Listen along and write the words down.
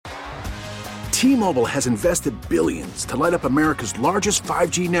T-Mobile has invested billions to light up America's largest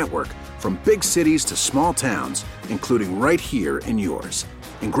 5G network, from big cities to small towns, including right here in yours.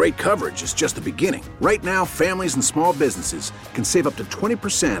 And great coverage is just the beginning. Right now, families and small businesses can save up to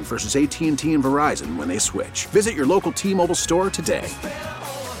 20% versus AT&T and Verizon when they switch. Visit your local T-Mobile store today.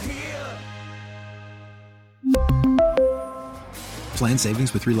 Plan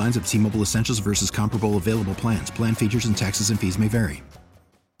savings with 3 lines of T-Mobile Essentials versus comparable available plans. Plan features and taxes and fees may vary.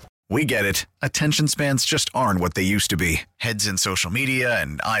 We get it. Attention spans just aren't what they used to be. Heads in social media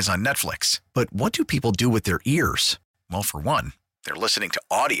and eyes on Netflix. But what do people do with their ears? Well, for one, they're listening to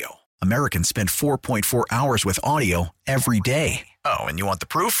audio. Americans spend 4.4 hours with audio every day. Oh, and you want the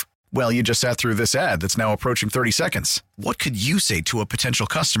proof? Well, you just sat through this ad that's now approaching 30 seconds. What could you say to a potential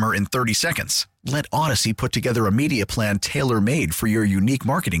customer in 30 seconds? Let Odyssey put together a media plan tailor-made for your unique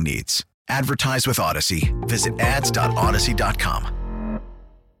marketing needs. Advertise with Odyssey. Visit ads.odyssey.com.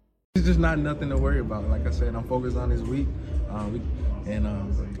 It's just not nothing to worry about. Like I said, I'm focused on this week, and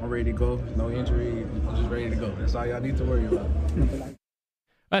I'm ready to go. No injury. I'm just ready to go. That's all y'all need to worry about.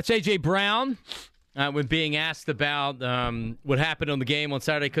 That's A.J. Brown when being asked about what happened on the game on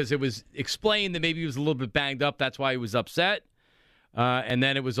Saturday, because it was explained that maybe he was a little bit banged up. That's why he was upset. And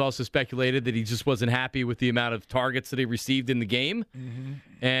then it was also speculated that he just wasn't happy with the amount of targets that he received in the game. Mm-hmm.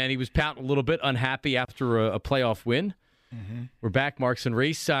 And he was pouting a little bit unhappy after a playoff win. Mm-hmm. We're back, Marks and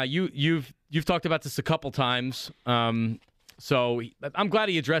Reese. You've talked about this a couple times. So I'm glad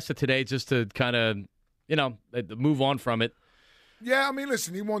he addressed it today just to kind of, move on from it. Yeah, I mean,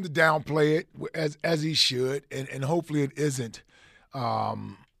 listen, he wanted to downplay it as he should, and hopefully it isn't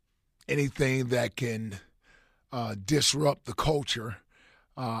anything that can disrupt the culture.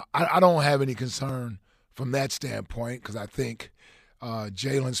 I don't have any concern from that standpoint, because I think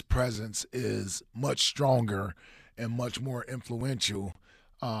Jalen's presence is much stronger and much more influential,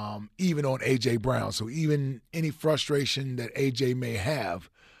 even on A.J. Brown. So even any frustration that A.J. may have,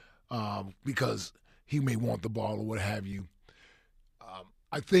 because he may want the ball or what have you,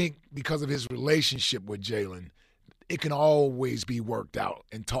 I think because of his relationship with Jalen, it can always be worked out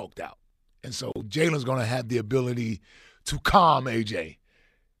and talked out. And so Jalen's going to have the ability to calm A.J.,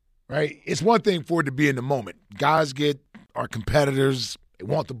 right? It's one thing for it to be in the moment. Guys are competitors, they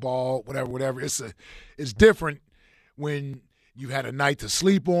want the ball, whatever. It's different when you had a night to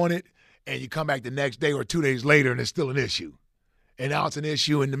sleep on it and you come back the next day or 2 days later and it's still an issue. And now it's an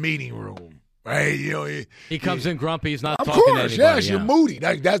issue in the meeting room. Right, he comes in grumpy. He's not talking to anybody. Yes, you're moody.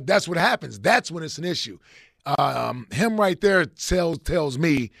 That's what happens. That's when it's an issue. Him right there tells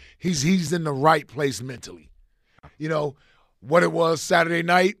me he's in the right place mentally. What it was Saturday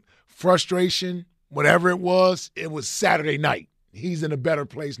night, frustration, whatever it was Saturday night. He's in a better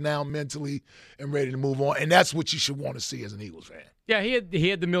place now mentally and ready to move on, and that's what you should want to see as an Eagles fan. Yeah, he had the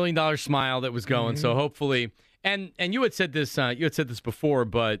 $1 million smile that was going. Mm-hmm. So hopefully, and you had said this before,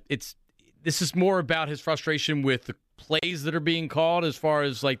 but this is more about his frustration with the plays that are being called as far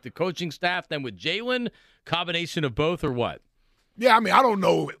as like the coaching staff than with Jalen. Combination of both, or what? Yeah, I mean, I don't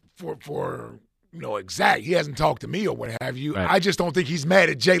know for exact. He hasn't talked to me or what have you. Right. I just don't think he's mad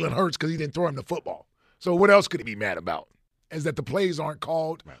at Jalen Hurts because he didn't throw him the football. So what else could he be mad about? Is that the plays aren't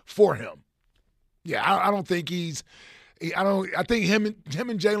called for him. Yeah, I don't think I think him and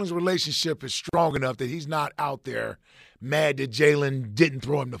Jalen's relationship is strong enough that he's not out there mad that Jalen didn't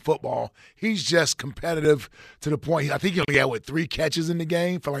throw him the football. He's just competitive to the point. I think he only had 3 catches in the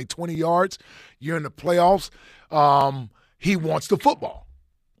game for like 20 yards. You're in the playoffs. He wants the football.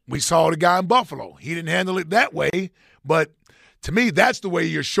 We saw the guy in Buffalo. He didn't handle it that way, but to me, that's the way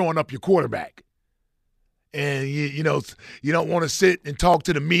you're showing up your quarterback. And you don't want to sit and talk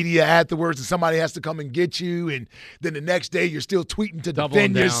to the media afterwards, and somebody has to come and get you, and then the next day you're still tweeting to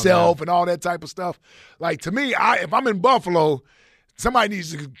defend yourself and all that type of stuff. Like, to me, if I'm in Buffalo, somebody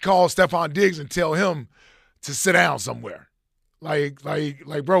needs to call Stephon Diggs and tell him to sit down somewhere. Like,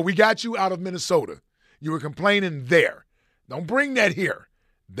 bro, we got you out of Minnesota. You were complaining there. Don't bring that here.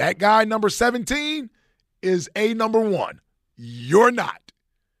 That guy, number 17, is number 1. You're not.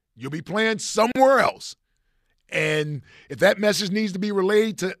 You'll be playing somewhere else. And if that message needs to be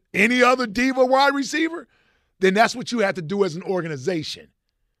relayed to any other diva wide receiver, then that's what you have to do as an organization.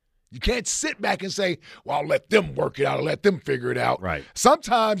 You can't sit back and say, well, I'll let them work it out, I'll let them figure it out. Right.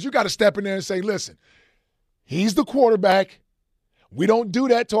 Sometimes you got to step in there and say, listen, he's the quarterback. We don't do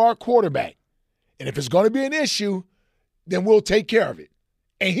that to our quarterback. And if it's going to be an issue, then we'll take care of it.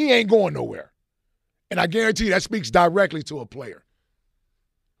 And he ain't going nowhere. And I guarantee you that speaks directly to a player.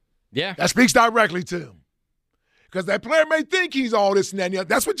 Yeah. That speaks directly to him. Because that player may think he's all this and that and the other.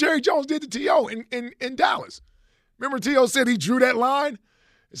 That's what Jerry Jones did to T.O. in Dallas. Remember T.O. said he drew that line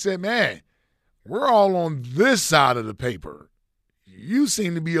and said, man, We're all on this side of the paper. You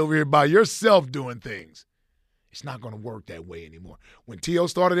seem to be over here by yourself doing things. It's not going to work that way anymore. When T.O.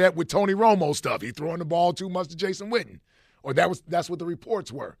 started that with Tony Romo stuff, he throwing the ball too much to Jason Witten. Or that's what the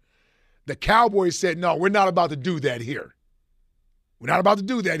reports were. The Cowboys said, no, we're not about to do that here. We're not about to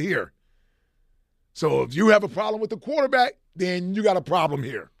do that here. So if you have a problem with the quarterback, then you got a problem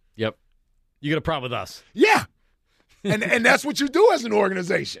here. Yep. You got a problem with us. Yeah. And that's what you do as an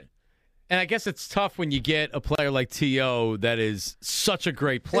organization. And I guess it's tough when you get a player like T.O. that is such a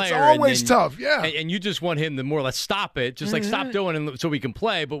great player. It's always tough, yeah. And you just want him to more or less stop it, just like stop doing it so we can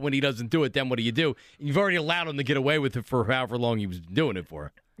play. But when he doesn't do it, then what do? You've already allowed him to get away with it for however long he was doing it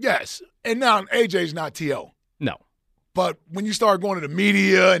for. Yes. And now AJ's not T.O. No. But when you start going to the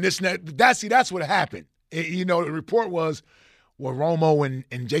media and this and that, that's what happened. The report was, well, Romo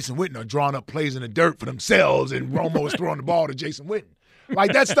and Jason Witten are drawing up plays in the dirt for themselves, and Romo is throwing the ball to Jason Witten.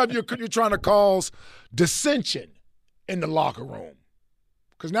 Like that stuff you're trying to cause dissension in the locker room.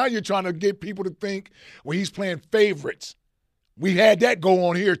 Because now you're trying to get people to think, well, he's playing favorites. We had that go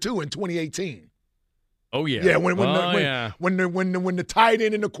on here, too, in 2018. Oh, yeah. Yeah, when the tight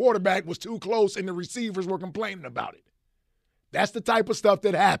end and the quarterback was too close and the receivers were complaining about it. That's the type of stuff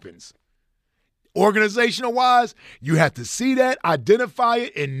that happens. Organizational-wise, you have to see that, identify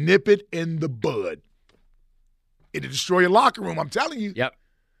it, and nip it in the bud. It'll destroy your locker room, I'm telling you. Yep.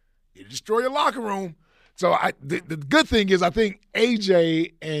 It'll destroy your locker room. So the good thing is I think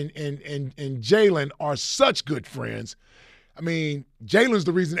AJ and Jalen are such good friends. I mean, Jalen's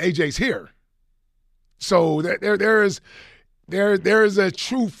the reason AJ's here. So there is a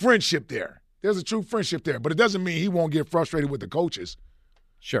true friendship there. There's a true friendship there. But it doesn't mean he won't get frustrated with the coaches.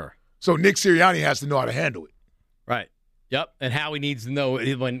 Sure. So Nick Sirianni has to know how to handle it. Right. Yep. And Howie needs to know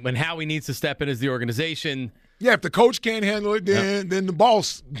when Howie needs to step in as the organization. Yeah, if the coach can't handle it, then the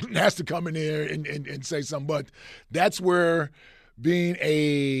boss has to come in there and say something. But that's where being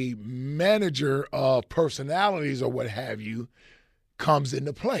a manager of personalities or what have you comes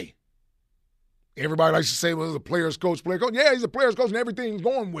into play. Everybody likes to say, well, he's a player's coach, Yeah, he's a player's coach and everything's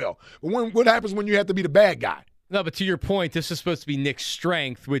going well. But what happens when you have to be the bad guy? No, but to your point, this is supposed to be Nick's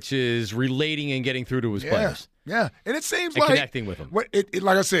strength, which is relating and getting through to his players. Yeah, and it seems and like connecting with them.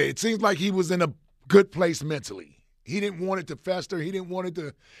 Like I said, it seems like he was in a good place mentally. He didn't want it to fester. He didn't want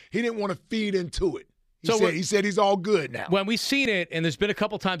to feed into it. He said he's all good now. When we've seen it, and there's been a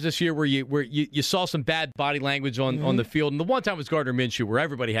couple times this year where you saw some bad body language on the field, and the one time was Gardner Minshew, where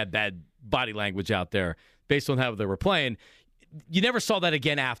everybody had bad body language out there based on how they were playing. You never saw that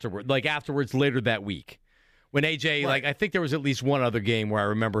again afterwards later that week. When AJ, right. I think there was at least one other game where I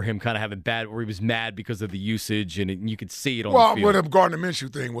remember him kind of having where he was mad because of the usage, and you could see it on the field. Well, the Gardner Minshew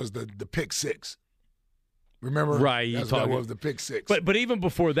thing was the pick six. Remember? Right. That was the pick six. But even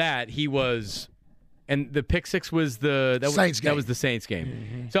before that, he was – and the pick six was Saints game. That was the Saints game.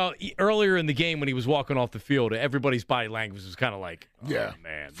 Mm-hmm. So earlier in the game when he was walking off the field, everybody's body language was kind of like, oh,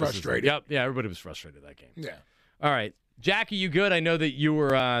 man. Frustrated. Everybody was frustrated that game. Yeah. All right. Jackie, you good? I know that you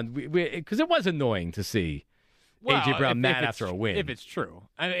were because it was annoying to see A.J. Brown mad after a win. If it's true.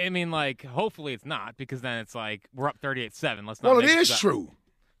 I mean, hopefully it's not, because then it's like we're up 38-7. Let's not. Well, it is true.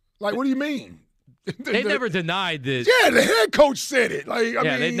 What do you mean? They never denied this. Yeah, the head coach said it.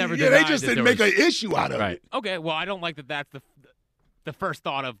 They never denied they just didn't make an issue out of it. Okay, well, I don't like that. That's the first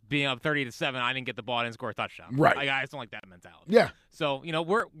thought of being up 30-7. I didn't get the ball, I didn't score a touchdown. Right. I just don't like that mentality. Yeah. So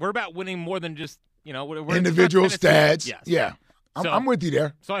we're about winning more than just we're individual stats. Yes. Yeah. I'm with you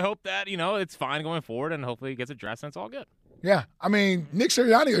there. So I hope that it's fine going forward, and hopefully it gets addressed, and it's all good. Yeah. I mean, Nick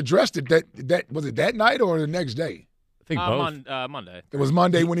Sirianni addressed it. That was it that night or the next day? I think both. Monday. It was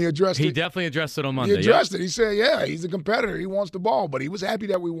Monday when he addressed it. He definitely addressed it on Monday. He addressed it. He said, yeah, he's a competitor. He wants the ball, but he was happy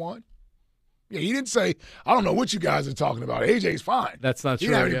that we won. Yeah, he didn't say, I don't know what you guys are talking about. AJ's fine. That's not true.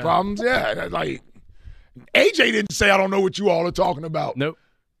 He didn't have any problems. Yeah, AJ didn't say, I don't know what you all are talking about. Nope.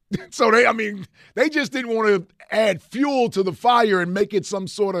 So they just didn't want to add fuel to the fire and make it some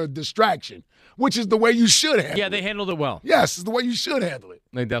sort of distraction, which is the way you should handle it. Yeah, they handled it well. Yes, it's the way you should handle it.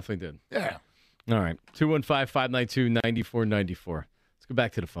 They definitely did. Yeah. All right. 215-592-9494. Let's go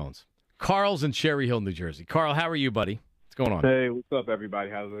back to the phones. Carl's in Cherry Hill, New Jersey. Carl, how are you, buddy? What's going on? Hey, what's up, everybody?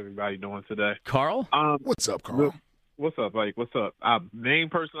 How's everybody doing today? Carl? What's up, Carl? What's up, Mike? What's up? Main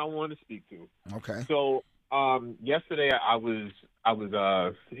person I wanted to speak to. Okay. So yesterday I was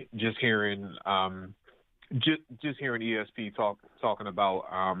just hearing just hearing ESP talking about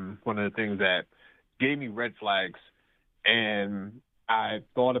one of the things that gave me red flags, and I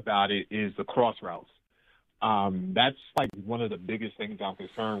thought about it, is the cross routes. That's one of the biggest things I'm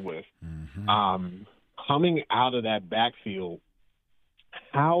concerned with. Mm-hmm. Coming out of that backfield,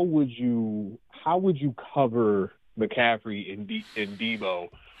 how would you how would you cover McCaffrey and Debo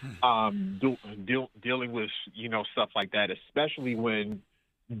dealing with stuff like that, especially when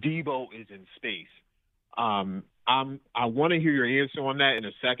Debo is in space? I want to hear your answer on that in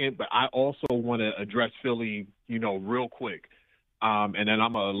a second, but I also want to address Philly, real quick. And then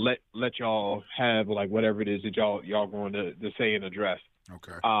I'm gonna let y'all have like whatever it is that y'all going to say and address.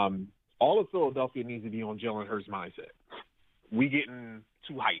 Okay. All of Philadelphia needs to be on Jalen Hurts' mindset. We getting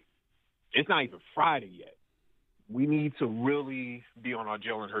too hyped. It's not even Friday yet. We need to really be on our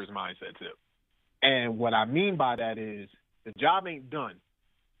Jalen Hurts mindset too. And what I mean by that is the job ain't done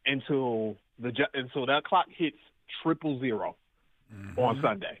until that clock hits 000 on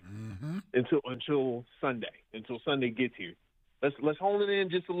Sunday. Mm-hmm. Until Sunday gets here. Let's hold it in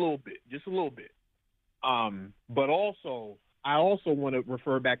just a little bit. But also, I also want to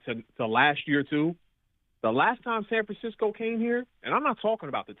refer back to last year too. The last time San Francisco came here, and I'm not talking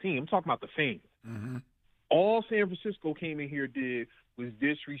about the team, I'm talking about the fans. Mm-hmm. All San Francisco came in here did was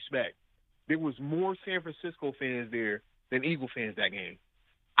disrespect. There was more San Francisco fans there than Eagle fans that game.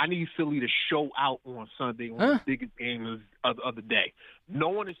 I need Philly to show out on Sunday on the biggest game of the day. No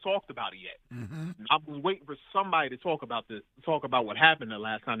one has talked about it yet. Mm-hmm. I was waiting for somebody to talk about what happened the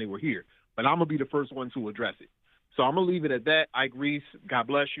last time they were here, but I'm gonna be the first one to address it. So I'm gonna leave it at that. Ike Reese, God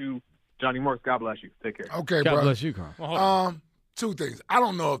bless you. Johnny Marks, God bless you. Take care. Okay, God bro. bless you, Carl. Well, Two things. I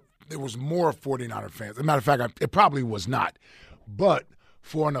don't know if there was more 49er fans. As a matter of fact, it probably was not. But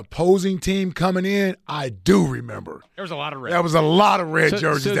for an opposing team coming in, I do remember. There was a lot of red. There was a lot of red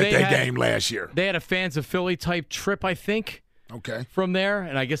jerseys so at that game last year. They had a fans of Philly type trip, I think. Okay. From there,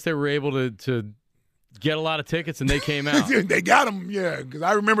 and I guess they were able to get a lot of tickets, and they came out. They got them, yeah. Because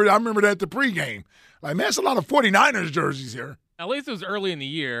I remember that at the pregame. Like, man, it's a lot of 49ers jerseys here. At least it was early in the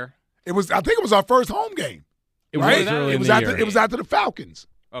year. I think it was our first home game. It right? was early it was in the after year. it was after the Falcons.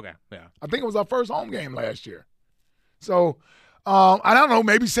 Okay, yeah. I think it was our first home game last year. So I don't know.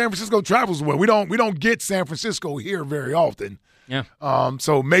 Maybe San Francisco travels well. We don't get San Francisco here very often. Yeah.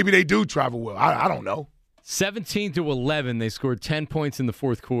 So maybe they do travel well. I don't know. 17-11, they scored 10 points in the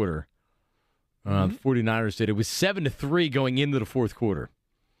fourth quarter. The 49ers did. It was 7-3 going into the fourth quarter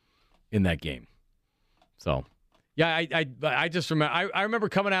in that game. So, yeah, I just remember. I remember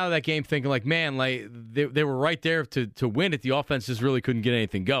coming out of that game thinking, like, man, like they were right there to win it. The offense just really couldn't get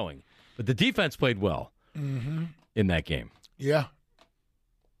anything going, but the defense played well in that game. Yeah.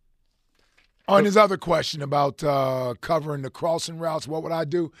 Oh, and his other question about covering the crossing routes, what would I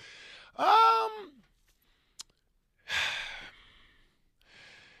do?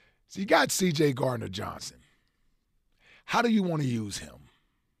 So you got C.J. Gardner-Johnson. How do you want to use him?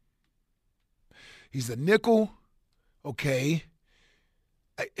 He's a nickel, okay.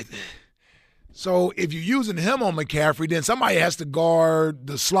 So if you're using him on McCaffrey, then somebody has to guard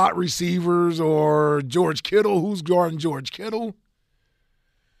the slot receivers or George Kittle. Who's guarding George Kittle?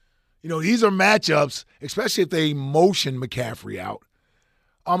 These are matchups, especially if they motion McCaffrey out.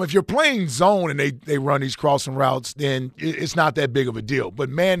 If you're playing zone and they run these crossing routes, then it's not that big of a deal. But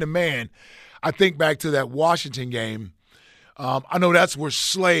man-to-man, I think back to that Washington game. I know that's where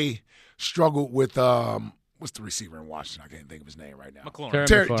Slay struggled with what's the receiver in Washington? I can't think of his name right now. McLaurin.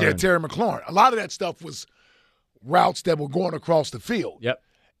 Terry McLaurin. A lot of that stuff was routes that were going across the field. Yep.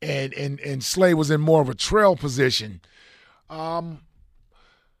 And Slay was in more of a trail position. I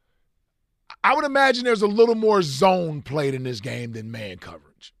would imagine there's a little more zone played in this game than man coverage.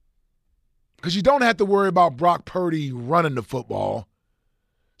 Because you don't have to worry about Brock Purdy running the football.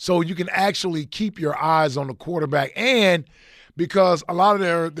 So you can actually keep your eyes on the quarterback. And because a lot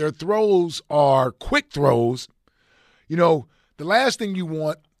of their throws are quick throws, the last thing you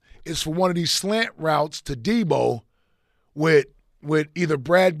want is for one of these slant routes to Debo with either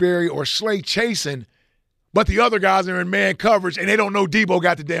Bradbury or Slay chasing, but the other guys are in man coverage and they don't know Debo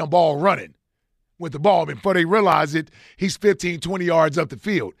got the damn ball running with the ball. Before they realize it, he's 15, 20 yards up the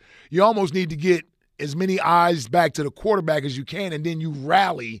field. You almost need to get as many eyes back to the quarterback as you can, and then you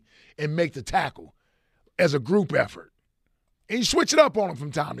rally and make the tackle as a group effort. And you switch it up on them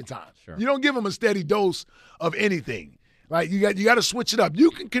from time to time. Sure. You don't give them a steady dose of anything. Right? You got to switch it up.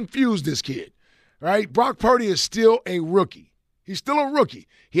 You can confuse this kid. Right? Brock Purdy is still a rookie. He's still a rookie.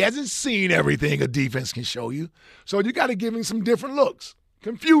 He hasn't seen everything a defense can show you. So you got to give him some different looks.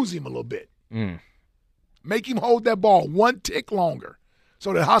 Confuse him a little bit. Make him hold that ball one tick longer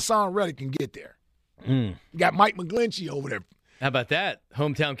so that Hassan Reddick can get there. You got Mike McGlinchey over there. How about that?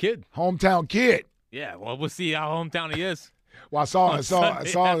 Hometown kid. Hometown kid. Yeah, well, we'll see how hometown he is. Well, I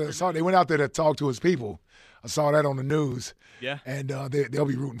saw they went out there to talk to his people. I saw that on the news. Yeah. And they'll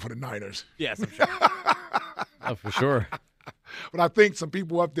be rooting for the Niners. Yes, I'm sure. Oh, for sure. But I think some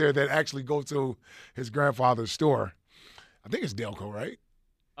people up there that actually go to his grandfather's store, I think it's Delco, right?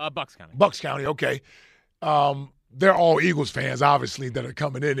 Bucks County. Bucks County, okay. They're all Eagles fans, obviously, that are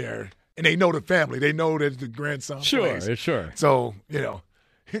coming in there. And they know the family. They know that the grandson plays. Sure. So,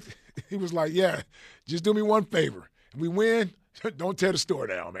 he was like, yeah, just do me one favor. If we win, don't tear the store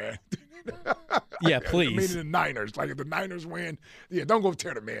down, man. Yeah, please. I mean, the Niners. Like, if the Niners win, don't go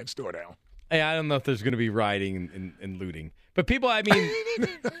tear the man's store down. Hey, I don't know if there's going to be rioting and looting. But people, I mean,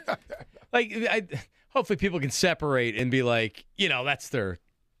 hopefully people can separate and be like, that's their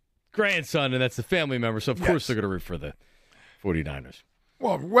grandson and that's the family member. So, of course, they're going to root for the 49ers.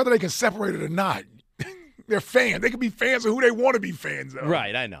 Well, whether they can separate it or not, they're fans. They can be fans of who they want to be fans of.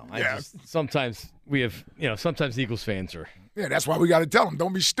 Right, I know. Yeah. Sometimes we have, sometimes Eagles fans are. Yeah, that's why we got to tell them,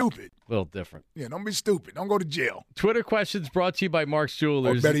 don't be stupid. A little different. Yeah, don't be stupid. Don't go to jail. Twitter questions brought to you by Mark's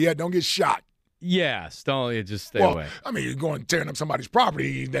Jewelers. Or better yet, don't get shot. Yes, just stay away. I mean, you're going tearing up somebody's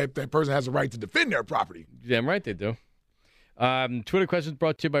property. That person has a right to defend their property. Damn right they do. Twitter questions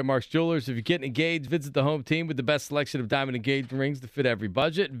brought to you by Mark's Jewelers. If you're getting engaged, visit the home team with the best selection of diamond engagement rings to fit every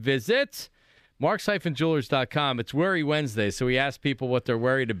budget. Visit marks-jewelers.com. It's Worry Wednesday, so we asked people what they're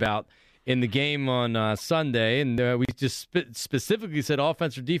worried about in the game on Sunday, and we just specifically said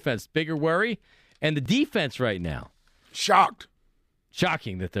offense or defense. Bigger worry, and the defense right now.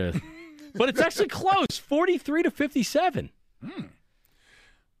 Shocking that they're – but it's actually close, 43-57.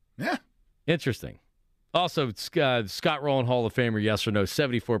 Yeah. Interesting. Also, Scott Rowland, Hall of Famer, yes or no?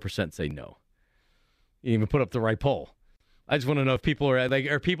 74% say no. You didn't even put up the right poll. I just want to know if people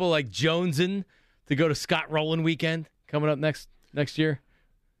are people like jonesing to go to Scott Rowland weekend coming up next year?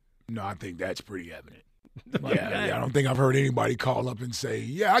 No, I think that's pretty evident. Yeah, I don't think I've heard anybody call up and say,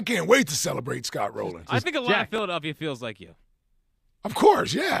 yeah, I can't wait to celebrate Scott Rowland. I think a lot of Philadelphia feels like you. Of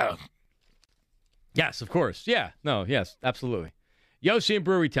course, yeah. Yes, of course. Yeah. No, yes, absolutely. Yoshi in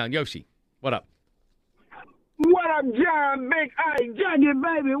Brewery Town. Yoshi, what up? What up, John? Big Ike, Juggy,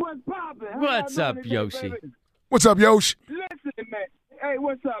 baby. What's poppin'? What's up, Yoshi? Baby? What's up, Yoshi? Listen, man. Hey,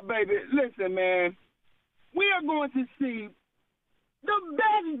 what's up, baby? Listen, man. We are going to see the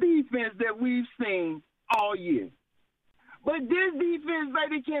best defense that we've seen all year. But this defense,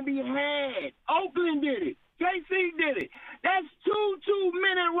 baby, can be had. Oakland did it. KC did it. That's 2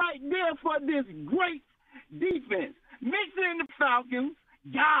 minutes right there for this great defense. Mixing in the Falcons,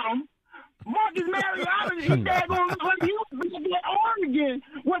 got them. Marcus Mariota, he was at Oregon.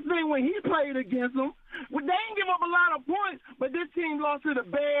 What's the name when he played against them? Well, they didn't give up a lot of points, but this team lost to the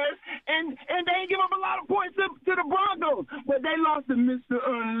Bears, and they didn't give up a lot of points to the Broncos, but they lost to Mr.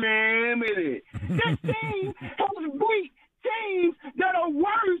 Unlimited. This team has beat teams that are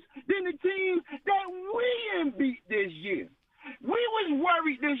worse than the teams that we beat this year. We was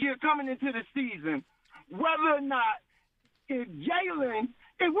worried this year coming into the season whether or not if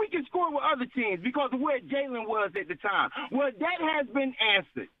we can score with other teams because of where Jalen was at the time. Well, that has been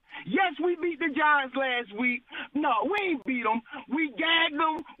answered. Yes, we beat the Giants last week. No, we ain't beat them. We gagged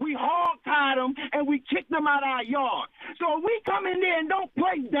them, we hog-tied them, and we kicked them out of our yard. So if we come in there and don't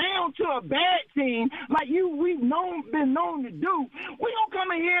play down to a bad team like we've been known to do, we don't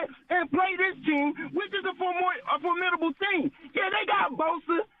come in here and play this team, which is a formidable team. Yeah, they got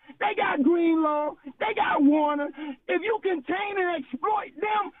Bosa. They got Greenlaw. They got Warner. If you contain and exploit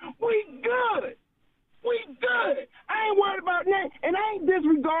them, we good. We good. I ain't worried about that. And I ain't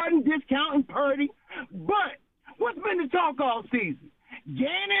discounting Purdy. But what's been the talk all season?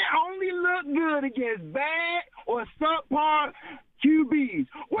 Gannon only looked good against bad or subpar QBs.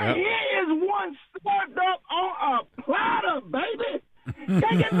 Well, here is one served up on a platter, baby.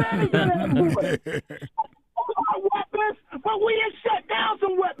 Take advantage of that boy. Weapons, but we done shut down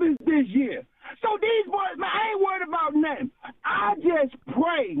some weapons this year. So these boys, man, I ain't worried about nothing. I just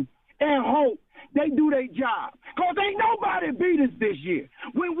pray and hope they do their job. Because ain't nobody beat us this year.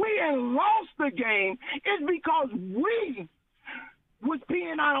 When we had lost the game, it's because we was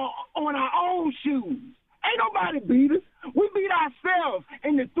peeing on our own shoes. Ain't nobody beat us. We beat ourselves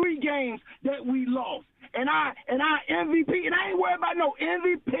in the 3 games that we lost. And our MVP, and I ain't worried about no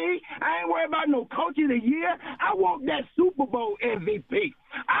MVP. I ain't worried about no Coach of the Year. I want that Super Bowl MVP.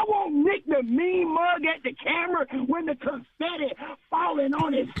 I want Nick the mean mug at the camera when the confetti falling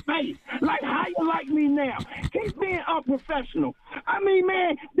on his face. Like, how you like me now? He's being unprofessional. I mean,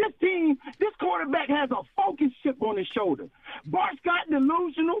 man, this quarterback has a focus chip on his shoulder. Bart Scott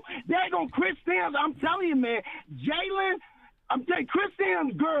delusional. Daggone Chris Sims. I'm telling you, man, Chris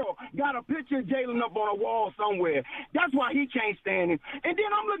Sims' girl got a picture of Jalen up on a wall somewhere. That's why he can't stand him. And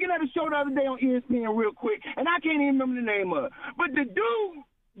then I'm looking at a show the other day on ESPN real quick, and I can't even remember the name of it. But the dude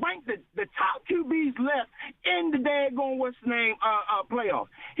ranked the top QBs left in the daggone playoffs.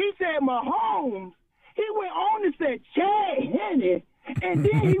 He said Mahomes. He went on to say Chad Henne, and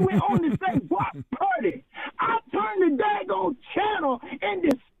then he went on to say Brock Purdy. I turned the daggone channel in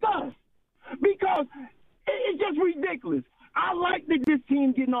disgust because it's just ridiculous. I like that this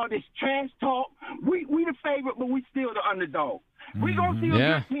team getting all this trash talk. We the favorite, but we still the underdog. We're going to see a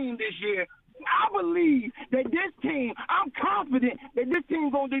good team this year. I believe that this team, I'm confident that this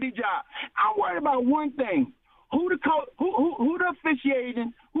team going to do the job. I'm worried about one thing. Who the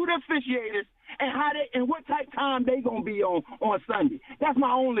officiators, and how they and what type of time they gonna be on Sunday. That's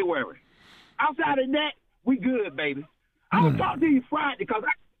my only worry. Outside of that, we good, baby. I'm gonna talk to you Friday because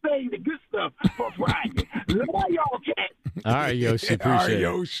I can save the good stuff for Friday. Love y'all, cat. All right, Yoshi. Appreciate it.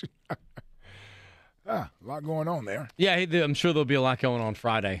 Yoshi. A lot going on there. Yeah, I'm sure there'll be a lot going on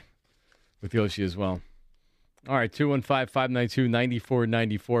Friday with Yoshi as well. All right,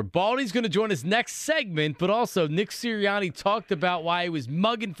 215-592-9494. Baldy's going to join us next segment, but also Nick Sirianni talked about why he was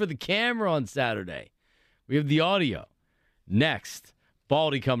mugging for the camera on Saturday. We have the audio. Next,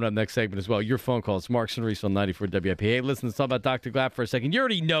 Baldy coming up next segment as well. Your phone calls, Mark and Reese on 94 WIP. Hey, listen, let's talk about Dr. Glatt for a second. You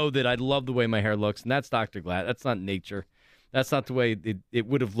already know that I love the way my hair looks, and that's Dr. Glatt. That's not nature. That's not the way it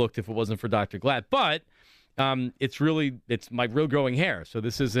would have looked if it wasn't for Dr. Glatt. But it's my real growing hair, so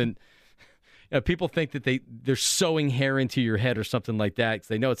this isn't... people think that they're sewing hair into your head or something like that because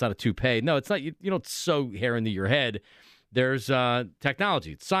they know it's not a toupee. No, it's not. You don't sew hair into your head. There's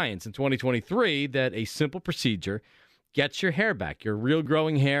technology, it's science in 2023 that a simple procedure gets your hair back, your real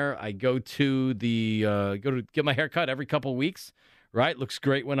growing hair. I go to get my hair cut every couple of weeks. Right, looks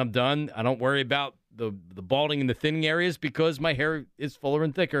great when I'm done. I don't worry about the balding and the thinning areas because my hair is fuller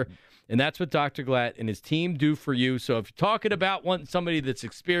and thicker. And that's what Dr. Glatt and his team do for you. So if you're talking about wanting somebody that's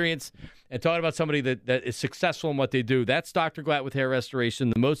experienced and talking about somebody that is successful in what they do, that's Dr. Glatt with hair restoration,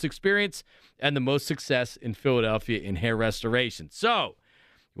 the most experience and the most success in Philadelphia in hair restoration. So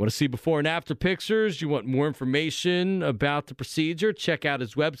you want to see before and after pictures, you want more information about the procedure, check out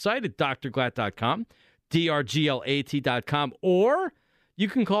his website at drglatt.com, drglat.com, or you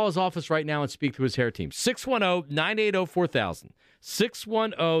can call his office right now and speak to his hair team, 610-980-4000.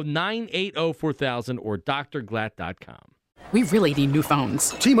 610-980-4000 or drglatt.com. We really need new phones.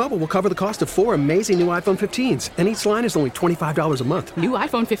 T-Mobile will cover the cost of 4 amazing new iPhone 15s, and each line is only $25 a month. New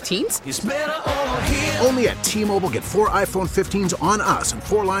iPhone 15s? It's better over here. Only at T-Mobile, get 4 iPhone 15s on us and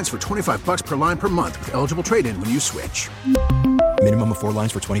 4 lines for $25 per line per month with eligible trade-in when you switch. Minimum of 4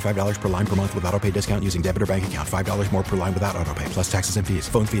 lines for $25 per line per month with autopay discount using debit or bank account. $5 more per line without autopay, plus taxes and fees.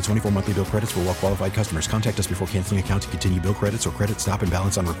 Phone fee at 24 monthly bill credits for well-qualified customers. Contact us before canceling account to continue bill credits or credit stop and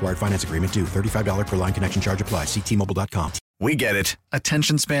balance on required finance agreement due. $35 per line connection charge applies. See T-Mobile.com. We get it.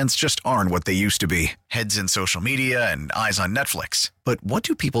 Attention spans just aren't what they used to be. Heads in social media and eyes on Netflix. But what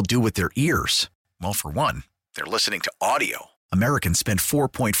do people do with their ears? Well, for one, they're listening to audio. Americans spend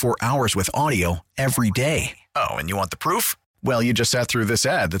 4.4 hours with audio every day. Oh, and you want the proof? Well, you just sat through this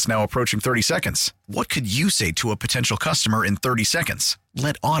ad that's now approaching 30 seconds. What could you say to a potential customer in 30 seconds?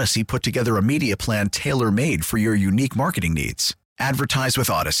 Let Odyssey put together a media plan tailor-made for your unique marketing needs. Advertise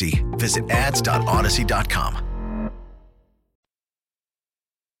with Odyssey. Visit ads.odyssey.com.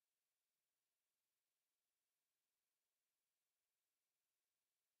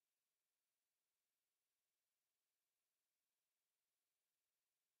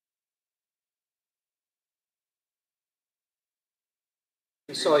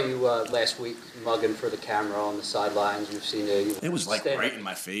 We saw you last week mugging for the camera on the sidelines. We've seen you. It was like right in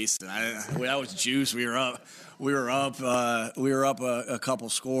my face, and I was juiced. We were up a couple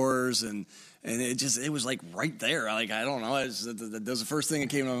scores, and it was like right there. Like I don't know. That was the first thing that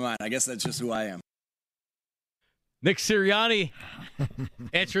came to my mind. I guess that's just who I am. Nick Sirianni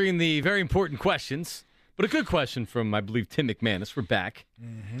answering the very important questions, but a good question from, I believe, Tim McManus. We're back.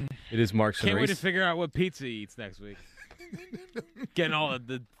 Mm-hmm. It is Mark. Can't wait to figure out what pizza he eats next week. Getting all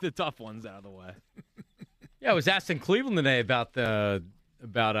the tough ones out of the way. Yeah, I was asked in Cleveland today about I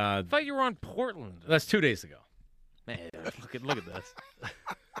thought you were on Portland. That's 2 days ago. Man, look at this.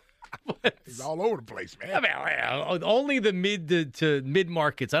 He's all over the place, man. I mean, only the mid to mid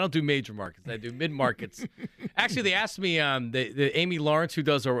markets. I don't do major markets. I do mid markets. Actually, they asked me. The Amy Lawrence, who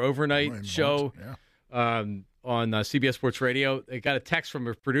does our overnight show, on CBS Sports Radio, they got a text from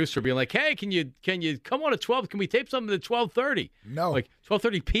a producer being like, "Hey, can you come on at 12? Can we tape something at 12:30?" No, like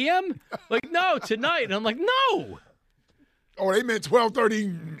 12:30 p.m. Like, no, tonight. And I'm like, no. Oh, they meant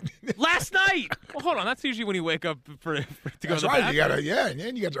 12:30 last night. Well, hold on, that's usually when you wake up to go to the right. bathroom. And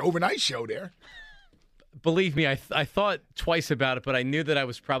then you got your overnight show there. believe me, I thought twice about it, but I knew that I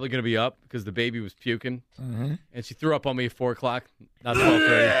was probably going to be up because the baby was puking. Mm-hmm. And she threw up on me at 4 o'clock, not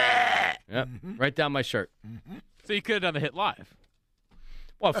 12:30. Yep, right down my shirt. So you could have done the hit live.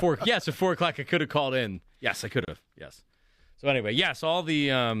 Well, at 4 o'clock I could have called in. Yes, I could have. Yes. So anyway, yes, all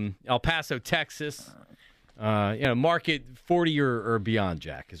the El Paso, Texas, market 40 or beyond,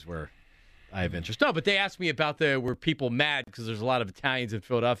 Jack, is where I have interest. No, but they asked me about were people mad because there's a lot of Italians in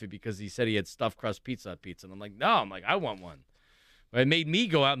Philadelphia because he said he had stuffed crust pizza. And I'm like, no, I want one. But it made me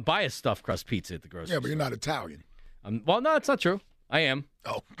go out and buy a stuffed crust pizza at the grocery store. Yeah, but you're not Italian. Well, no, it's not true. I am.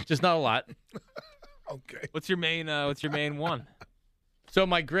 Oh. Just not a lot. Okay. What's your main one? So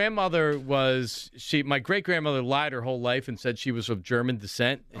my grandmother my great-grandmother lied her whole life and said she was of German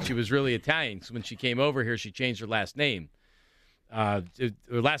descent, and she was really Italian. So when she came over here, she changed her last name. Her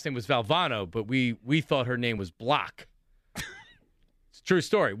last name was Valvano, but we thought her name was Block. It's a true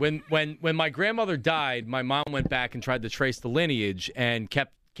story. When my grandmother died, my mom went back and tried to trace the lineage and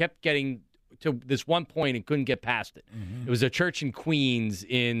kept getting to this one point and couldn't get past it. Mm-hmm. It was a church in Queens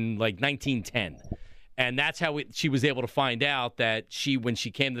in like 1910. And that's how she was able to find out that when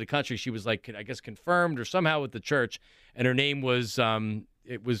she came to the country, she was like, I guess, confirmed or somehow with the church, and her name was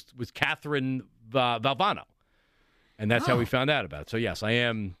was Catherine Valvano, and that's how we found out about it. So yes, I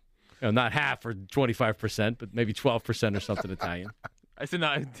am, not half or 25%, but maybe 12% or something Italian. I did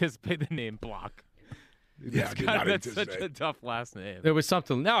not anticipate the name Block. Yeah, that's such a tough last name. There was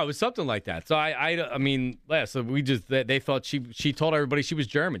something. No, it was something like that. So I mean, so we just they thought she told everybody she was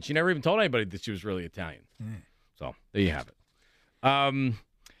German. She never even told anybody that she was really Italian. So there you have it.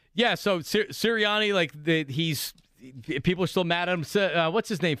 Yeah. So Sirianni, people are still mad at him. What's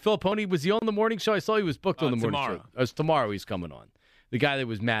his name? Filippone was he on the morning show? I saw he was booked on the morning show. It was tomorrow. He's coming on. The guy that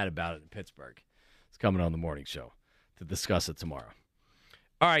was mad about it in Pittsburgh is coming on the morning show to discuss it tomorrow.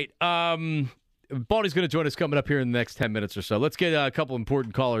 All right. Baldy's going to join us coming up here in the next 10 minutes or so. Let's get a couple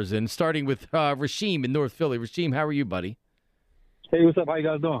important callers in, starting with Rasheem in North Philly. Rasheem, how are you, buddy? Hey, what's up? How you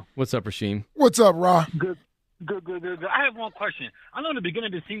guys doing? What's up, Rasheem? What's up, Ra? Good. I have one question. I know in the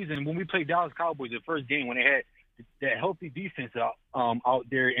beginning of the season when we played Dallas Cowboys, the first game when they had that healthy defense out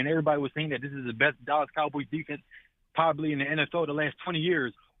there, and everybody was saying that this is the best Dallas Cowboys defense probably in the NFL the last 20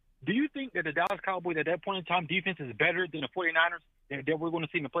 years. Do you think that the Dallas Cowboys at that point in time defense is better than the 49ers that we're going to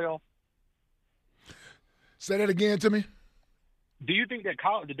see in the playoffs? Say that again to me. Do you think that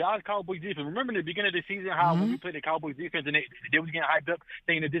the Dallas Cowboys defense, remember in the beginning of the season how when we played the Cowboys defense and they was getting hyped up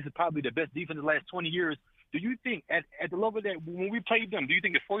saying that this is probably the best defense in the last 20 years, do you think at the level that when we played them, do you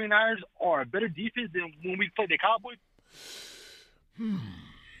think the 49ers are a better defense than when we played the Cowboys?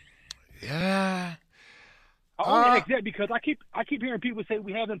 Yeah. I only ask that because I keep hearing people say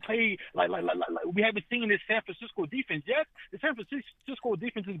we haven't played like we haven't seen this San Francisco defense. Yes, the San Francisco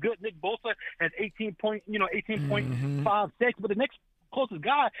defense is good. Nick Bosa has 18.5 sacks, but the next closest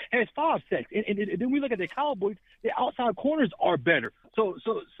guy has 5 sacks. And then we look at the Cowboys, the outside corners are better. So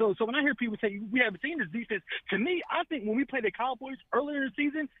when I hear people say we haven't seen this defense, to me, I think when we played the Cowboys earlier in the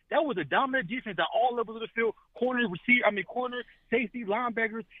season, that was a dominant defense at all levels of the field. Corner, safety,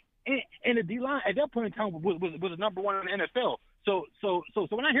 linebackers. And the D-line at that point in time was the number one in the NFL. So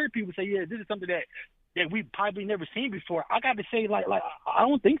when I hear people say, yeah, this is something that we've probably never seen before, I got to say, like I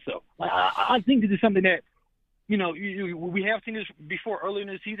don't think so. Like I think this is something that, we have seen this before earlier in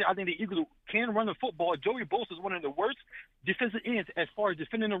the season. I think the Eagles can run the football. Joey Bosa is one of the worst defensive ends as far as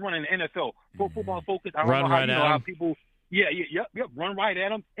defending the run in the NFL. Pro Football Focus. I don't know how people. Yeah, run right at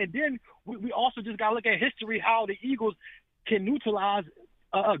them. And then we also just got to look at history, how the Eagles can neutralize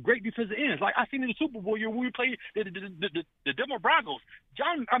great defensive ends. Like I seen in the Super Bowl year when we played the Denver Broncos.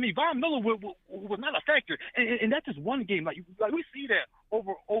 Von Miller was not a factor, and that's just one game. Like we see that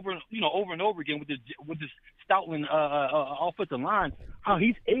over and over again with this Stoutland offensive line, how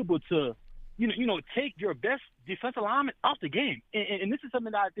he's able to take your best defensive lineman off the game, and this is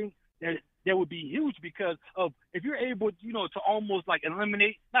something that I think that would be huge because of if you're able to almost like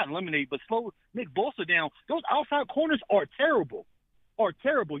not eliminate, but slow Nick Bosa down. Those outside corners are terrible.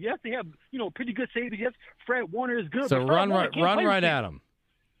 Yes, they have pretty good safety. Yes, Fred Warner is good. So but run right at him.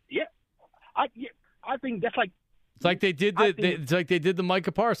 Yeah, I think that's like it's like they did the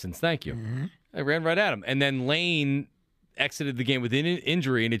Micah Parsons. Thank you. Mm-hmm. They ran right at him, and then Lane exited the game with an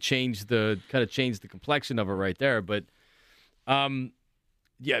injury, and it changed the complexion of it right there. But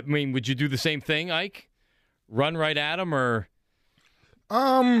yeah, I mean, would you do the same thing, Ike? Run right at him, or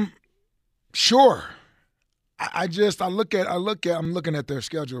sure. I'm looking at their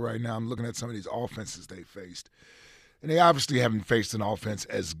schedule right now. I'm looking at some of these offenses they faced. And they obviously haven't faced an offense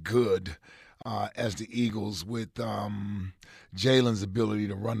as good as the Eagles with Jalen's ability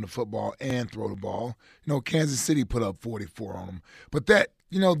to run the football and throw the ball. Kansas City put up 44 on them. But that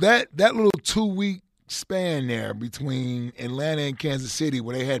little 2-week span there between Atlanta and Kansas City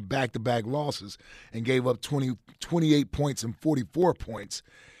where they had back-to-back losses and gave up 28 points and 44 points,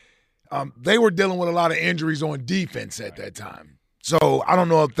 they were dealing with a lot of injuries on defense at that time. So I don't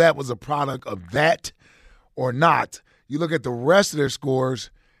know if that was a product of that or not. You look at the rest of their scores,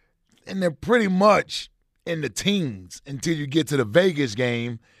 and they're pretty much in the teens until you get to the Vegas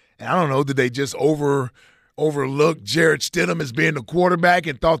game. And I don't know, did they just overlook Jarrett Stidham as being the quarterback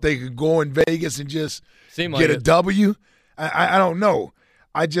and thought they could go in Vegas and just get a W? I don't know.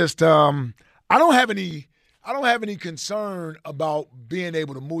 I just I don't have any concern about being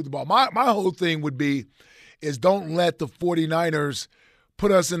able to move the ball. My whole thing would be is don't let the 49ers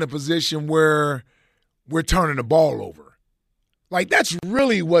put us in a position where we're turning the ball over. Like, that's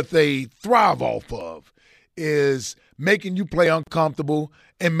really what they thrive off of, is making you play uncomfortable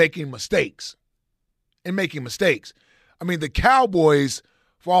and making mistakes. I mean, the Cowboys,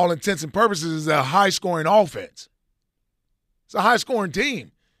 for all intents and purposes, is a high-scoring offense. It's a high-scoring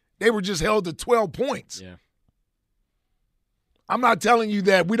team. They were just held to 12 points. Yeah. I'm not telling you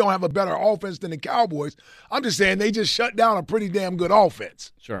that we don't have a better offense than the Cowboys. I'm just saying they just shut down a pretty damn good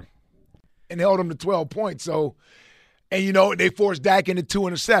offense. Sure. And held them to 12 points. So, and, they forced Dak into 2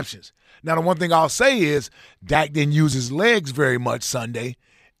 interceptions. Now, the one thing I'll say is Dak didn't use his legs very much Sunday.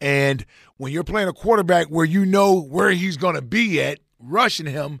 And when you're playing a quarterback where you know where he's going to be at, rushing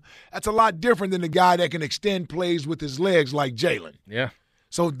him, that's a lot different than the guy that can extend plays with his legs like Jalen. Yeah.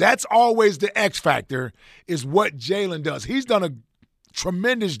 So that's always the X factor, is what Jalen does. He's done a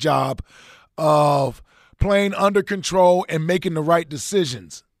tremendous job of playing under control and making the right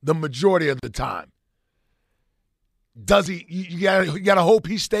decisions the majority of the time. Does he? You gotta hope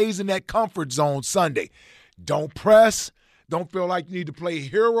he stays in that comfort zone Sunday. Don't press. Don't feel like you need to play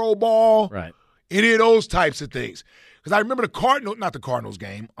hero ball. Right. Any of those types of things. Because I remember not the Cardinals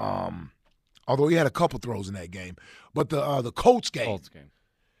game, although he had a couple throws in that game, but the Colts game.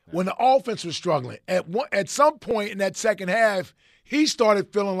 When the offense was struggling, at some point in that second half, he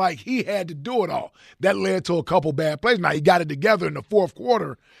started feeling like he had to do it all. That led to a couple bad plays. Now, he got it together in the fourth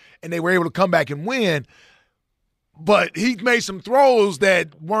quarter, and they were able to come back and win. But he made some throws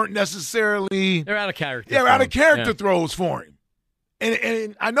that weren't necessarily – They're out of character. Yeah, out of character throws for him.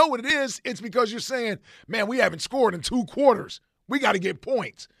 And I know what it is. It's because you're saying, man, we haven't scored in 2 quarters. We got to get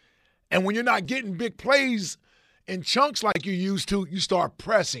points. And when you're not getting big plays – in chunks like you used to, you start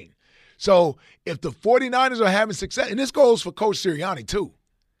pressing. So if the 49ers are having success, and this goes for Coach Sirianni too.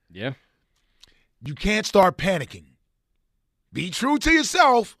 Yeah. You can't start panicking. Be true to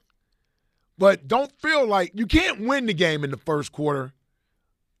yourself, but don't feel like you can't win the game in the first quarter,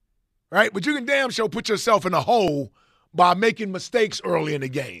 right? But you can damn sure put yourself in a hole by making mistakes early in the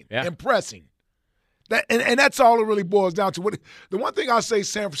game and pressing. And that's all it really boils down to. The one thing I'll say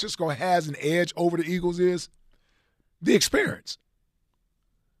San Francisco has an edge over the Eagles is the experience.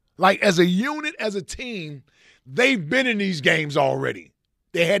 Like, as a unit, as a team, they've been in these games already.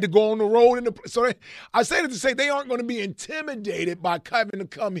 They had to go on the road. I say that to say they aren't going to be intimidated by having to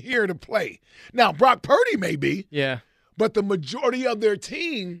come here to play. Now, Brock Purdy may be. Yeah. But the majority of their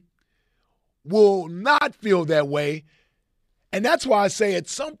team will not feel that way. And that's why I say at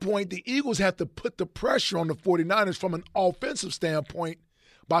some point the Eagles have to put the pressure on the 49ers from an offensive standpoint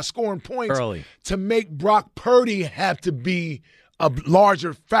by scoring points early to make Brock Purdy have to be a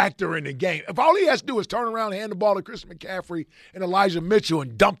larger factor in the game. If all he has to do is turn around and hand the ball to Christian McCaffrey and Elijah Mitchell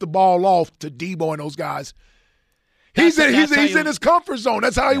and dump the ball off to Debo and those guys, he's in his comfort zone.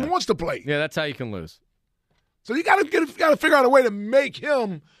 That's how he wants to play. Yeah, that's how you can lose. So you got to figure out a way to make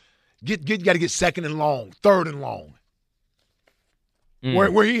him you got to get second and long, third and long.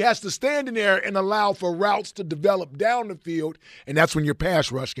 Where he has to stand in there and allow for routes to develop down the field, and that's when your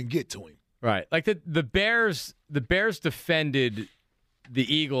pass rush can get to him. Right. Like the Bears defended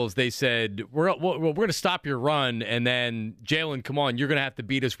the Eagles. They said, we're going to stop your run, and then Jalen, come on, you're going to have to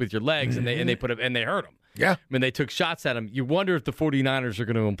beat us with your legs, and they hurt him. Yeah. I mean, they took shots at him. You wonder if the 49ers are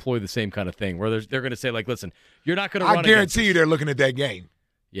going to employ the same kind of thing, where they're going to say, like, listen, you're not going to run. I guarantee you they're looking at that game.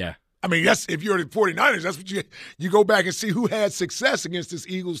 Yeah. I mean, if you're the 49ers, that's what you go back and see who had success against this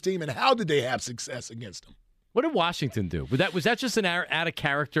Eagles team and how did they have success against them. What did Washington do? Was that just an out of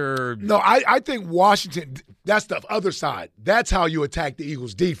character? No, I think Washington, that's the other side. That's how you attack the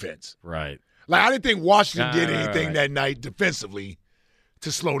Eagles defense. Right. Like, I didn't think Washington did anything that night defensively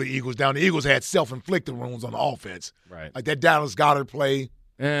to slow the Eagles down. The Eagles had self-inflicted wounds on the offense. Right. Like that Dallas Goedert play.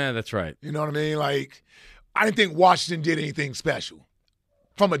 Yeah, that's right. You know what I mean? Like, I didn't think Washington did anything special.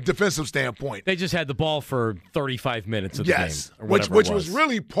 from a defensive standpoint. They just had the ball for 35 minutes of the game. Or which was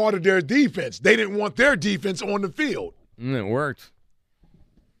really part of their defense. They didn't want their defense on the field. It worked.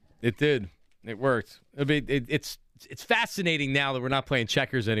 It did. It worked. I mean, it's fascinating now that we're not playing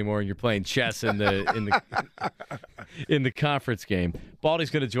checkers anymore and you're playing chess in the in the conference game. Baldy's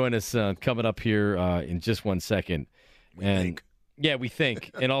going to join us coming up here in just 1 second. Yeah, we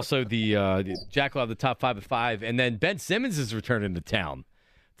think. And also the Jack will have the top 5 at 5. And then Ben Simmons is returning to town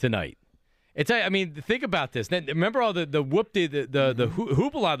tonight. I mean, think about this. Remember all the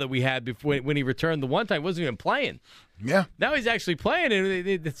hoopla that we had before when he returned the one time? He wasn't even playing. Yeah. Now he's actually playing, and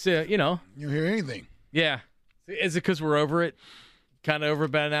it's you don't hear anything. Yeah. Is it because we're over it? Kind of over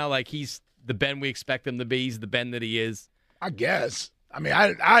it by now? Like he's the Ben we expect him to be. He's the Ben that he is. I guess. I mean,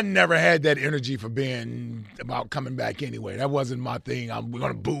 I never had that energy for Ben about coming back anyway. That wasn't my thing. We're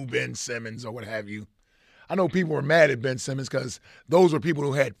going to boo Ben Simmons or what have you. I know people were mad at Ben Simmons because those were people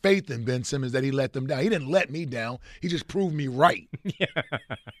who had faith in Ben Simmons that he let them down. He didn't let me down. He just proved me right. Yeah.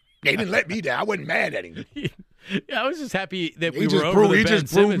 He didn't let me down. I wasn't mad at him. Yeah, I was just happy that we were over the Ben Simmons thing. He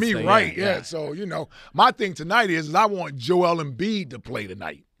just proved me right. Yeah. So, my thing tonight is I want Joel Embiid to play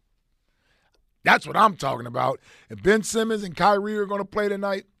tonight. That's what I'm talking about. If Ben Simmons and Kyrie are going to play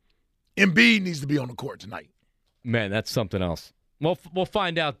tonight, Embiid needs to be on the court tonight. Man, that's something else. Well, we'll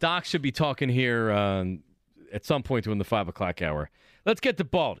find out. Doc should be talking here at some point during the 5 o'clock hour. Let's get to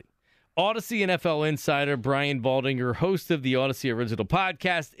Baldy. Odyssey NFL insider Brian Baldinger, host of the Odyssey Original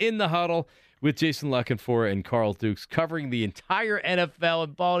Podcast, In the Huddle, with Jason Luckenfora and Carl Dukes, covering the entire NFL.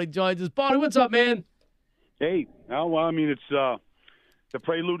 And Baldy joins us. Baldy, what's up, man? Hey, well, I mean, it's the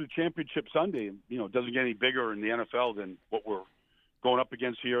prelude to Championship Sunday. It doesn't get any bigger in the NFL than what we're going up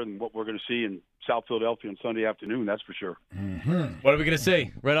against here and what we're going to see in South Philadelphia on Sunday afternoon, that's for sure. Mm-hmm. What are we going to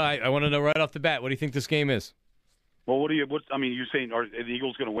see? I want to know right off the bat. What do you think this game is? Well, you're saying are the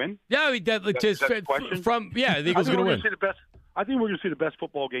Eagles going to win? Yeah, I mean, the Eagles are going to win. I think we're going to see the best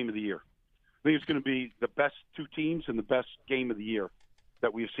football game of the year. I think it's going to be the best two teams and the best game of the year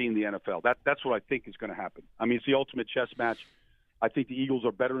that we've seen in the NFL. That's what I think is going to happen. I mean, it's the ultimate chess match. I think the Eagles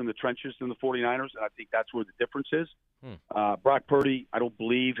are better in the trenches than the 49ers, and I think that's where the difference is. Brock Purdy, I don't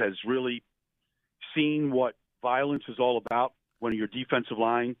believe, has really seen what violence is all about when your defensive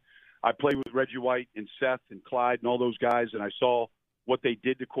line. I played with Reggie White and Seth and Clyde and all those guys, and I saw what they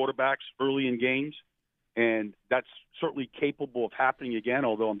did to quarterbacks early in games, and that's certainly capable of happening again,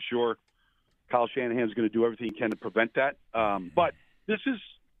 although I'm sure Kyle Shanahan is going to do everything he can to prevent that. But these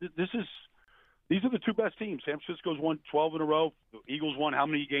are the two best teams. San Francisco's won 12 in a row. The Eagles won how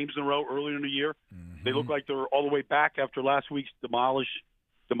many games in a row earlier in the year? Mm-hmm. They look like they're all the way back after last week's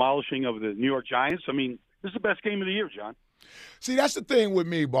demolishing of the New York Giants. I mean, this is the best game of the year, John. See, that's the thing with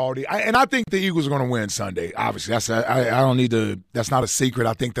me, Baldy. I think the Eagles are going to win Sunday. Obviously, I don't need to. That's not a secret.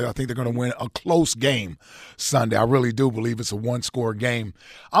 I think they're going to win a close game Sunday. I really do believe it's a one-score game.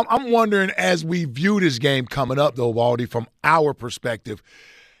 I'm wondering, as we view this game coming up, though, Baldy, from our perspective,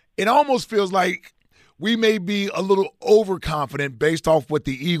 it almost feels like we may be a little overconfident based off what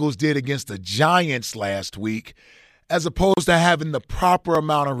the Eagles did against the Giants last week, as opposed to having the proper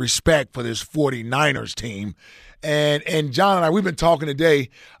amount of respect for this 49ers team. And John and I, we've been talking today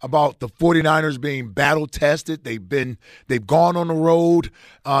about the 49ers being battle-tested. They've gone on the road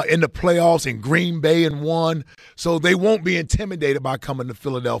in the playoffs in Green Bay and won, so they won't be intimidated by coming to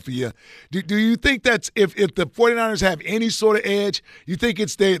Philadelphia. Do you think that's if the 49ers have any sort of edge, you think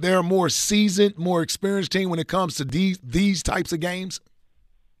it's they're a more seasoned, more experienced team when it comes to these types of games?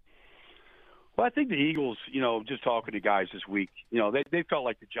 Well, I think the Eagles, just talking to guys this week, they felt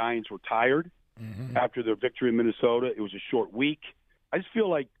like the Giants were tired. Mm-hmm. After their victory in Minnesota. It was a short week. I just feel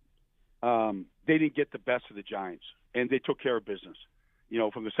like they didn't get the best of the Giants, and they took care of business,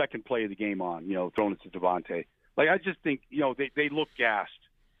 from the second play of the game on, throwing it to Devontae. I just think, they look gassed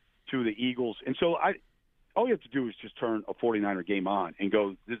to the Eagles. And so all you have to do is just turn a 49er game on and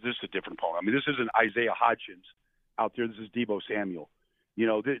go, this is a different opponent. I mean, this isn't Isaiah Hodgins out there. This is Deebo Samuel.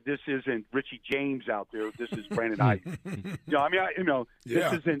 This isn't Richie James out there. This is Brandon Ayuk.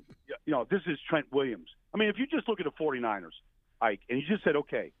 This isn't, this is Trent Williams. I mean, if you just look at the 49ers, Ike, and you just said,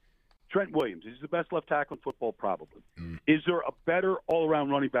 okay, Trent Williams, is the best left tackle in football? Probably. Is there a better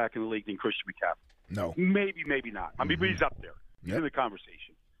all-around running back in the league than Christian McCaffrey? No. Maybe not. I mean, but he's up there. He's in the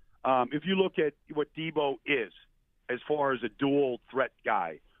conversation. If you look at what Deebo is as far as a dual threat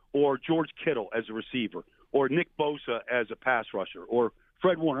guy, or George Kittle as a receiver, or Nick Bosa as a pass rusher, or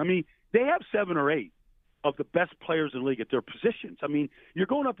Fred Warner. I mean, they have 7 or 8 of the best players in the league at their positions. I mean, you're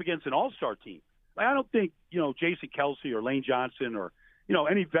going up against an all-star team. I don't think, Jason Kelsey or Lane Johnson or,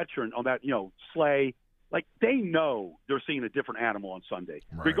 any veteran on that, Slay, like they know they're seeing a different animal on Sunday,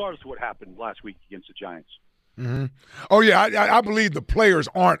 Right. regardless of what happened last week against the Giants. Mm-hmm. Oh, yeah, I believe the players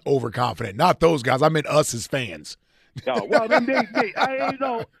aren't overconfident. Not those guys. I meant us as fans. No, well, then that's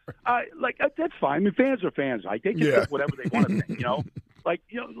fine. I mean, fans are fans. Like they can think whatever they want to think. Like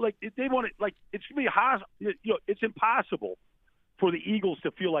if they want it. Like it's gonna be it's impossible for the Eagles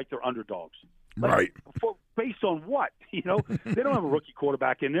to feel like they're underdogs. Like, right. Based on what? They don't have a rookie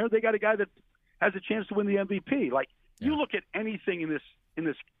quarterback in there. They got a guy that has a chance to win the MVP. Like you look at anything in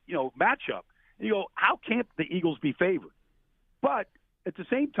this matchup, and you go, how can't the Eagles be favored? But at the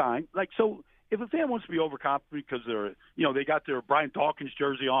same time, if a fan wants to be overconfident because they got their Brian Dawkins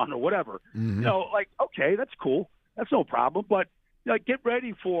jersey on or whatever, okay, that's cool. That's no problem. But get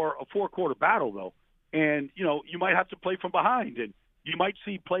ready for a 4-quarter battle, though. And, you might have to play from behind, and you might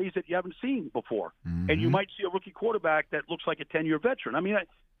see plays that you haven't seen before. Mm-hmm. And you might see a rookie quarterback that looks like a 10-year veteran. I mean,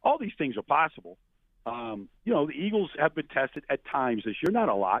 all these things are possible. The Eagles have been tested at times this year, not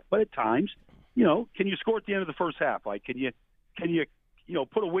a lot, but at times. Can you score at the end of the first half? Like, can you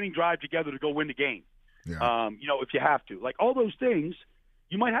put a winning drive together to go win the game? Yeah. If you have to. Like, all those things,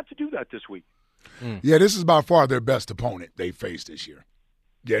 you might have to do that this week. Yeah, this is by far their best opponent they faced this year.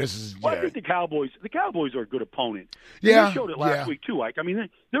 Yeah, this is. Well, I think the Cowboys are a good opponent. Yeah, they showed it last week too, Ike. I mean,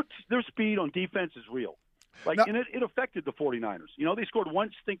 their speed on defense is real. And it affected the 49ers. They scored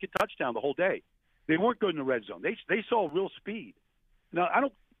one stinking touchdown the whole day. They weren't good in the red zone. They saw real speed. Now,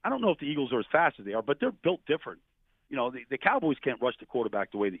 I don't know if the Eagles are as fast as they are, but they're built different. The Cowboys can't rush the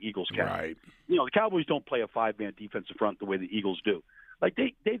quarterback the way the Eagles can. Right. The Cowboys don't play a 5-man defensive front the way the Eagles do. Like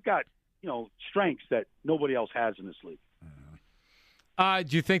they've got strengths that nobody else has in this league.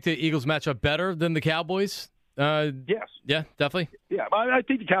 Do you think the Eagles match up better than the Cowboys? Yes. Yeah, definitely. Yeah, I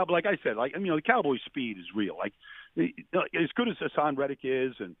think the Cowboys, like I said, the Cowboys' speed is real. Like as good as Hassan Reddick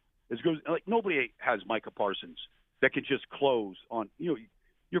is, and as good as nobody has Micah Parsons that can just close on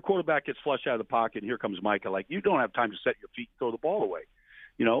your quarterback gets flushed out of the pocket, and here comes Micah. Like, you don't have time to set your feet and throw the ball away.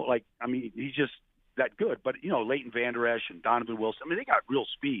 He's just that good. But, Leighton Vander Esch and Donovan Wilson, they got real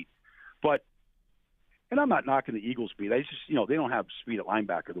speed. But, and I'm not knocking the Eagles' speed. They just, they don't have speed at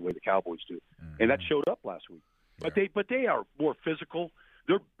linebacker the way the Cowboys do. Mm-hmm. And that showed up last week. But they are more physical.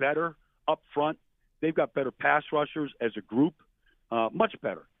 They're better up front. They've got better pass rushers as a group, much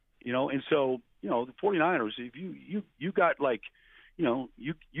better. And so, the 49ers, if you got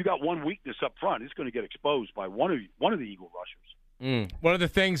you got one weakness up front, it's going to get exposed by one of the Eagle rushers. One of the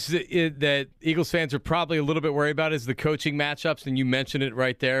things that Eagles fans are probably a little bit worried about is the coaching matchups, and you mentioned it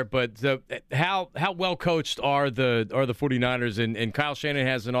right there. But how well coached are the 49ers? And Kyle Shanahan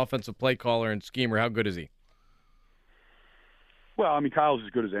has an offensive play caller and schemer. How good is he? Well, Kyle's as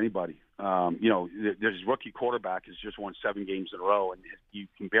good as anybody. His rookie quarterback has just won 7 games in a row, and you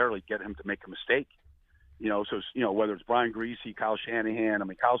can barely get him to make a mistake. Whether it's Brian Greasy, Kyle Shanahan,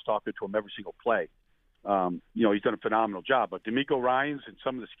 Kyle's talking to him every single play. He's done a phenomenal job. But DeMeco Ryans and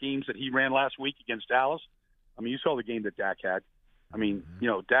some of the schemes that he ran last week against Dallas, you saw the game that Dak had.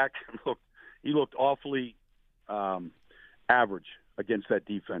 Dak looked awfully average against that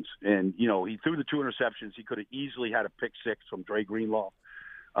defense. And, he threw the 2 interceptions. He could have easily had a pick 6 from Dre Greenlaw,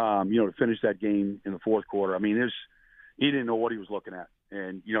 to finish that game in the fourth quarter. He didn't know what he was looking at.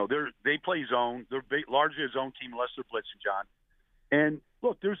 And, they play zone. They're largely a zone team unless they're blitzing, John. And,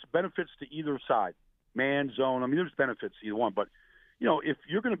 look, there's benefits to either side. Man, zone, there's benefits to either one. But, if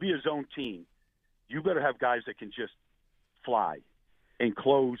you're going to be a zone team, you better have guys that can just fly and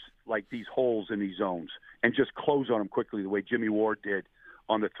close, these holes in these zones and just close on them quickly the way Jimmy Ward did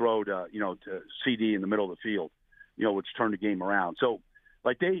on the throw to CD in the middle of the field, which turned the game around. So,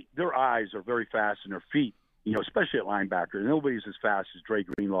 their eyes are very fast and their feet, especially at linebacker. Nobody's as fast as Dre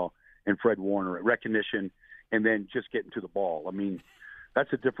Greenlaw and Fred Warner at recognition and then just getting to the ball.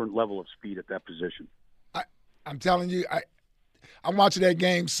 That's a different level of speed at that position. I'm telling you, I'm watching that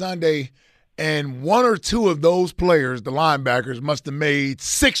game Sunday, and 1 or 2 of those players, the linebackers, must have made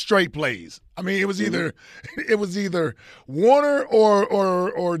 6 straight plays. It was either Warner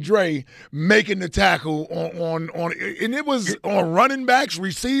or Dre making the tackle on and it was on running backs,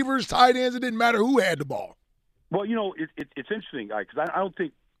 receivers, tight ends. It didn't matter who had the ball. Well, it's interesting, because I don't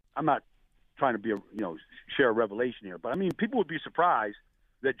think – I'm not trying to be share a revelation here, but, people would be surprised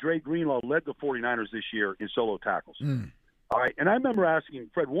that Dre Greenlaw led the 49ers this year in solo tackles. All right, and I remember asking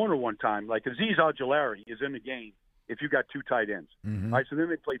Fred Warner one time, Azeez Ojulari is in the game if you got 2 tight ends. Mm-hmm. All right, so then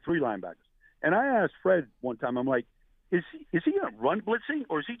they play 3 linebackers. And I asked Fred one time, I'm like, is he going to run blitzing,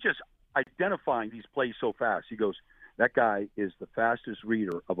 or is he just identifying these plays so fast? He goes, that guy is the fastest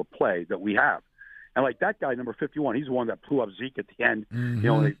reader of a play that we have. And like that guy, number 51, he's the one that blew up Zeke at the end. You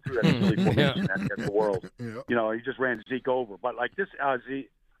know, they threw that silly formation at the world. You know, he just ran Zeke over. But like this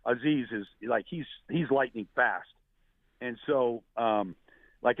Aziz is like he's lightning fast. And so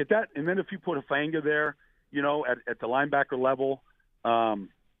like at that, and then if you put Hufanga there, you know, at the linebacker level,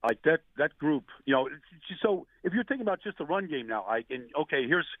 like that group, you know. So if you're thinking about just the run game now,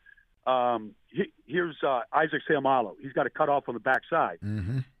 here's Isaac Seumalo. He's got to cut off on the backside.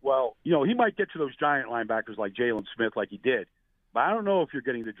 Well, you know, he might get to those giant linebackers like Jalen Smith, like he did. But I don't know if you're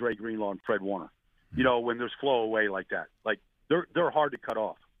getting to Dre Greenlaw and Fred Warner. You know, when there's flow away like that, like they're hard to cut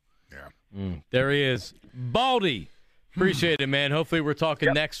off. Yeah. There he is, Baldy. Appreciate it, man. Hopefully, we're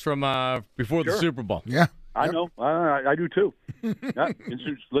talking next from before the Super Bowl. Yeah. I know. I do too.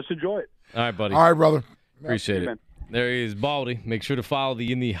 Let's enjoy it. All right, buddy. All right, brother. Appreciate it. There he is, Baldy. Make sure to follow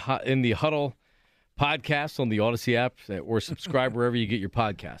the In the Huddle podcast on the Odyssey app or subscribe wherever you get your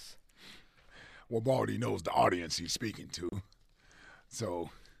podcasts. Well, Baldy knows the audience he's speaking to. So,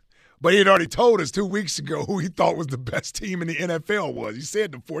 but he had already told us 2 weeks ago who he thought was the best team in the NFL was. He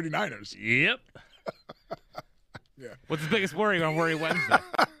said the 49ers. Yep. Yeah. What's the biggest worry on Worry Wednesday?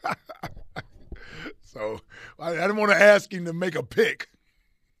 So I didn't want to ask him to make a pick.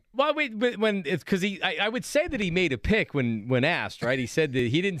 Well, wait, but when it's because I would say that he made a pick when asked, right? He said that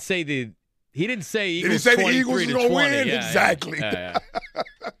he didn't say Eagles. Did he say the Eagles were going to win? Yeah, exactly. Yeah.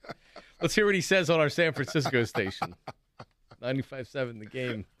 Let's hear what he says on our San Francisco station. 95.7 The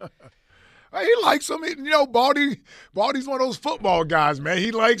Game. He likes them. You know, Baldy's one of those football guys, man.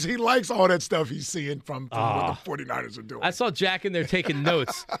 He likes all that stuff he's seeing from what the 49ers are doing. I saw Jack in there taking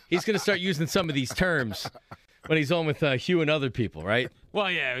notes. He's going to start using some of these terms when he's on with Hugh and other people, right? Well,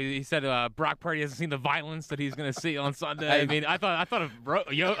 yeah, he said Brock Purdy hasn't seen the violence that he's going to see on Sunday. I mean, I thought of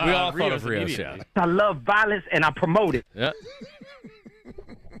we all thought of Rios. Yeah. I love violence and I promote it. Yeah.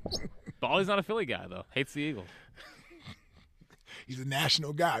 Baldy's not a Philly guy though. Hates the Eagles. He's a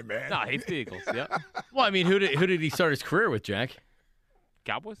national guy, man. No, hates the Eagles. Yeah. Well, I mean, who did he start his career with, Jack?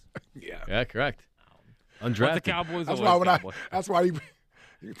 Cowboys. Yeah, correct. Undrafted. But the Cowboys. That's why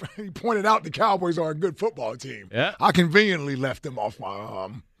he pointed out the Cowboys are a good football team. Yeah. I conveniently left them off my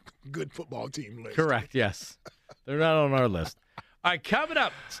good football team list. Correct. Yes, they're not on our list. All right, coming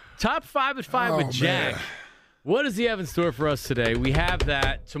up, top 5 at 5 with Jack. Man. What does he have in store for us today? We have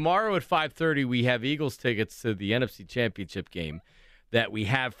that tomorrow at 5:30. We have Eagles tickets to the NFC Championship game that we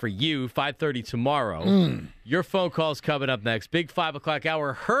have for you, 5:30 tomorrow. Your phone call's coming up next. Big 5 o'clock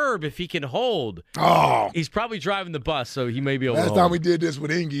hour. Herb, if he can hold. Oh. He's probably driving the bus, so he may be able to hold. Last time we did this with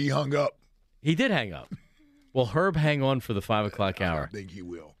Ingy, he hung up. He did hang up. Well, Herb, hang on for the 5 o'clock hour. I think he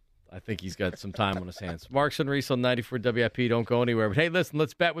will. I think he's got some time on his hands. Marks and Reese on 94 WIP. Don't go anywhere. But, hey, listen,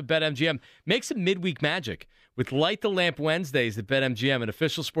 let's bet with BetMGM. Make some midweek magic with Light the Lamp Wednesdays at BetMGM, an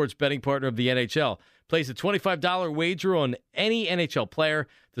official sports betting partner of the NHL. Place a $25 wager on any NHL player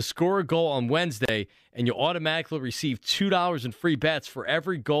to score a goal on Wednesday, and you'll automatically receive $2 in free bets for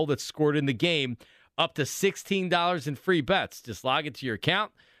every goal that's scored in the game, up to $16 in free bets. Just log into your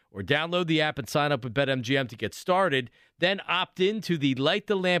account or download the app and sign up with BetMGM to get started. Then opt into the Light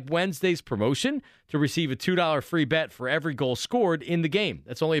the Lamp Wednesdays promotion to receive a $2 free bet for every goal scored in the game.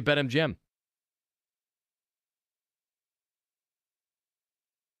 That's only at BetMGM.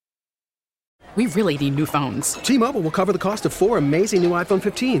 We really need new phones. T-Mobile will cover the cost of 4 amazing new iPhone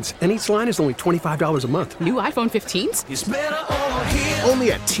 15s, and each line is only $25 a month. New iPhone 15s? It's better over here.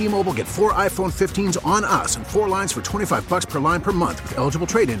 Only at T-Mobile, get 4 iPhone 15s on us and 4 lines for $25 per line per month with eligible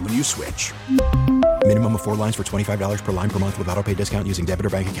trade-in when you switch. Minimum of 4 lines for $25 per line per month with autopay discount using debit or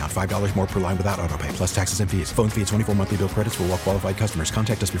bank account. $5 more per line without autopay, plus taxes and fees. Phone fee at 24 monthly bill credits for well-qualified customers.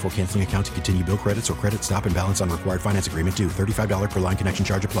 Contact us before canceling account to continue bill credits or credit stop and balance on required finance agreement due. $35 per line connection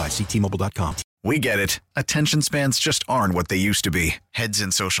charge applies. See T-Mobile.com. We get it. Attention spans just aren't what they used to be. Heads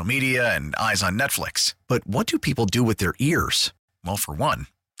in social media and eyes on Netflix. But what do people do with their ears? Well, for one,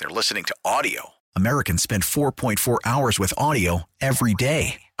 they're listening to audio. Americans spend 4.4 hours with audio every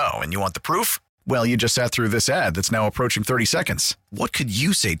day. Oh, and you want the proof? Well, you just sat through this ad that's now approaching 30 seconds. What could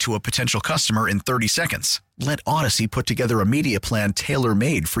you say to a potential customer in 30 seconds? Let Odyssey put together a media plan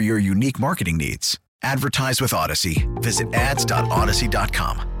tailor-made for your unique marketing needs. Advertise with Odyssey. Visit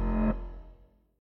ads.odyssey.com.